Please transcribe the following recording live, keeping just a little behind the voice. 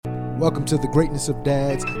Welcome to the Greatness of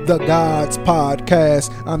Dads, the Gods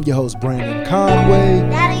Podcast. I'm your host, Brandon Conway.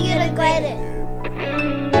 Daddy, you're the greatest.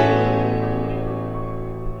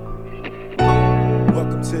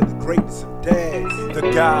 Welcome to the Greatness of Dads, the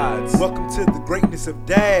Gods. Welcome to the Greatness of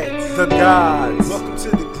Dads, the Gods. Welcome to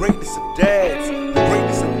the Greatness of Dads, the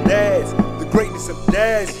Greatness of Dads, the Greatness of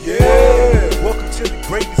Dads. Yeah. Welcome to the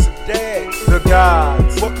Greatness of Dads, the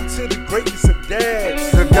Gods. Welcome to the Greatness of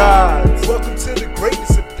Dads, the Gods. Welcome to the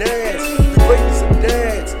Greatness of Dads, the Greatness of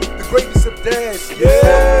Dads, the Greatness of Dads.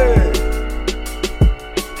 Yeah.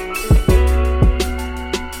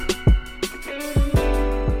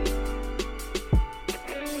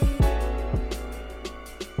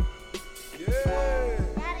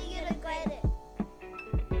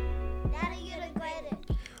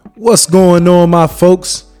 What's going on, my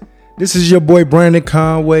folks? This is your boy Brandon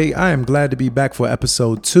Conway. I am glad to be back for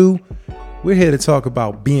episode 2. We're here to talk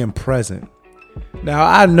about being present. Now,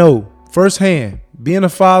 I know firsthand, being a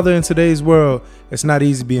father in today's world, it's not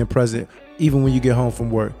easy being present, even when you get home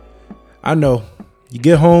from work. I know you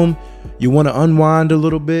get home, you want to unwind a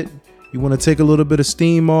little bit, you want to take a little bit of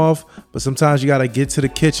steam off, but sometimes you got to get to the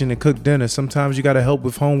kitchen and cook dinner. Sometimes you got to help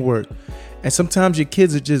with homework. And sometimes your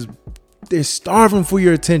kids are they're starving for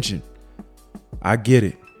your attention. I get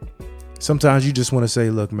it. Sometimes you just want to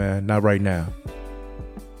say, look, man, not right now.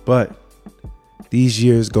 But these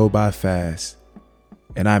years go by fast.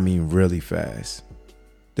 And I mean really fast.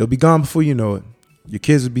 They'll be gone before you know it. Your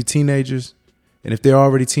kids will be teenagers. And if they're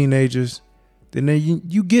already teenagers, then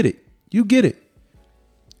you get it. You get it.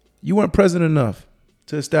 You weren't present enough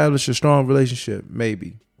to establish a strong relationship,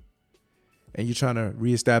 maybe. And you're trying to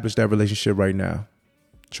reestablish that relationship right now.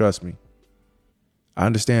 Trust me. I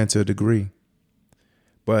understand to a degree.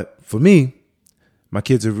 But for me, my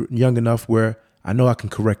kids are young enough where I know I can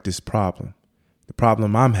correct this problem. The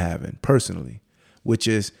problem I'm having personally, which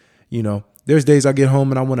is, there's days I get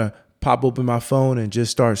home and I want to pop open my phone and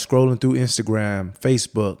just start scrolling through Instagram,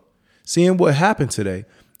 Facebook, seeing what happened today,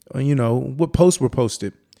 what posts were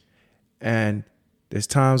posted. And there's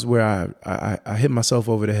times where I hit myself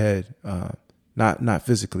over the head, not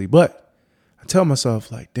physically, but I tell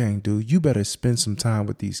myself, like, dang, dude, you better spend some time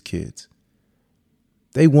with these kids.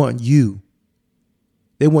 They want you.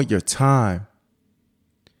 They want your time.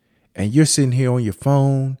 And you're sitting here on your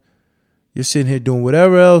phone. You're sitting here doing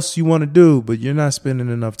whatever else you want to do, but you're not spending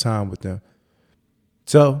enough time with them.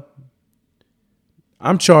 So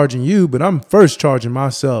I'm charging you, but I'm first charging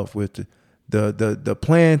myself with the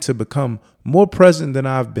plan to become more present than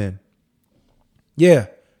I've been. Yeah,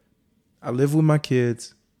 I live with my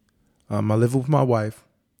kids. I live with my wife.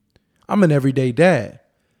 I'm an everyday dad.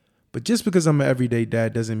 But just because I'm an everyday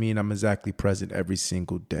dad doesn't mean I'm exactly present every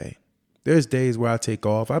single day. There's days where I take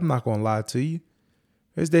off. I'm not going to lie to you.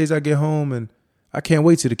 There's days I get home and I can't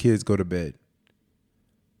wait till the kids go to bed.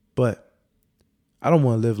 But I don't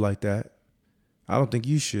want to live like that. I don't think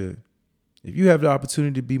you should. If you have the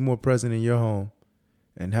opportunity to be more present in your home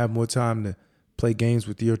and have more time to play games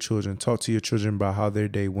with your children, talk to your children about how their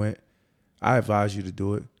day went, I advise you to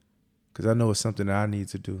do it. Because I know it's something that I need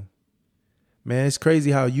to do. Man, it's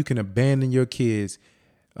crazy how you can abandon your kids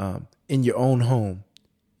in your own home.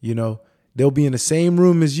 They'll be in the same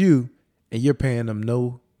room as you and you're paying them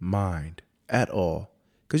no mind at all.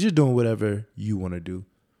 Because you're doing whatever you want to do.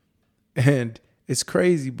 And it's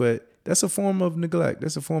crazy, but that's a form of neglect.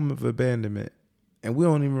 That's a form of abandonment. And we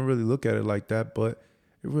don't even really look at it like that, but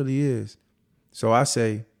it really is. So I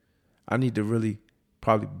say I need to really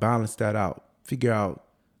probably balance that out. Figure out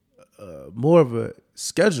more of a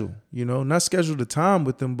schedule, not schedule the time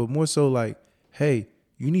with them, but more so like, hey,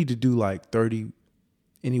 you need to do like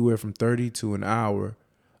anywhere from 30 to an hour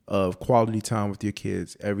of quality time with your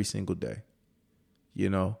kids every single day,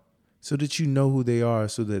 so that you know who they are,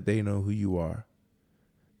 so that they know who you are.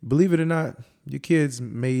 Believe it or not, your kids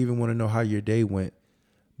may even want to know how your day went,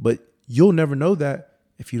 but you'll never know that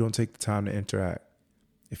if you don't take the time to interact.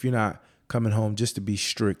 If you're not coming home just to be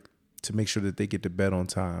strict, to make sure that they get to bed on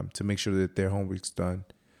time, to make sure that their homework's done,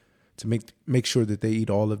 to make sure that they eat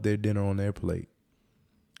all of their dinner on their plate.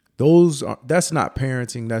 That's not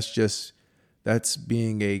parenting. That's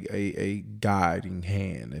being a guiding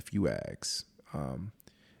hand, if you ask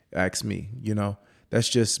me, that's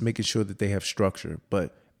just making sure that they have structure.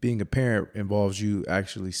 But being a parent involves you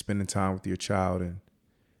actually spending time with your child and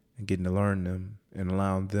getting to learn them and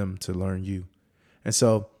allowing them to learn you. And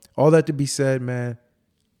so all that to be said, man,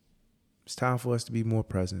 it's time for us to be more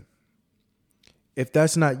present. If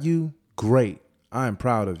that's not you, great. I am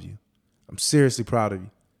proud of you. I'm seriously proud of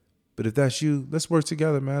you. But if that's you, let's work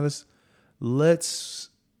together, man. Let's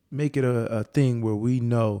make it a thing where we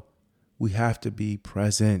know we have to be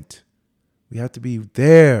present. We have to be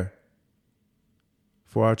there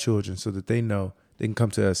for our children so that they know they can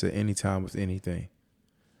come to us at any time with anything.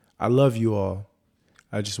 I love you all.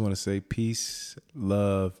 I just want to say peace,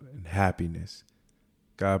 love, and happiness.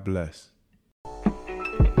 God bless.